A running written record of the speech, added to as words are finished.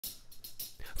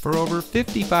For over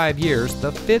 55 years, the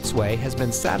Fitzway has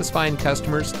been satisfying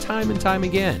customers time and time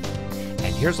again.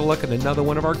 And here's a look at another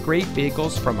one of our great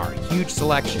vehicles from our huge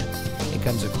selection. It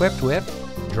comes equipped with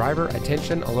driver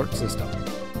attention alert system,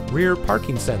 rear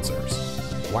parking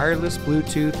sensors, wireless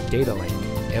Bluetooth data link,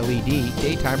 LED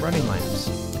daytime running lamps,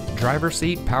 driver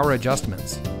seat power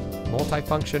adjustments,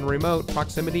 multifunction remote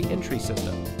proximity entry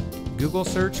system, Google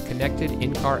search connected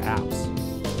in-car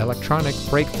apps, electronic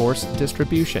brake force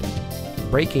distribution,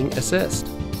 braking assist,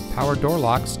 power door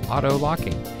locks auto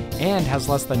locking, and has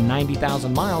less than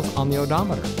 90,000 miles on the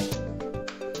odometer.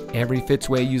 Every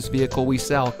Fitzway used vehicle we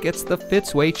sell gets the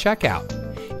Fitzway checkout.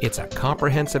 It's a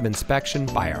comprehensive inspection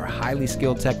by our highly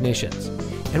skilled technicians,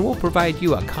 and we'll provide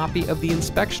you a copy of the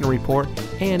inspection report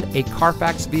and a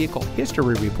Carfax vehicle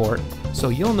history report so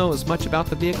you'll know as much about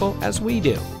the vehicle as we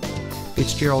do.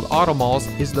 Fitzgerald Auto Malls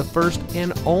is the first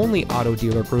and only auto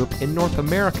dealer group in North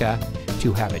America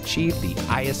to have achieved the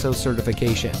ISO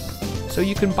certification, so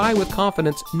you can buy with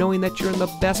confidence knowing that you're in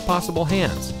the best possible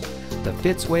hands. The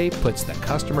Fitzway puts the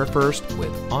customer first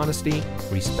with honesty,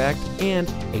 respect, and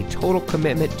a total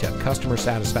commitment to customer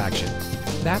satisfaction.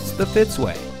 That's the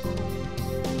Fitzway.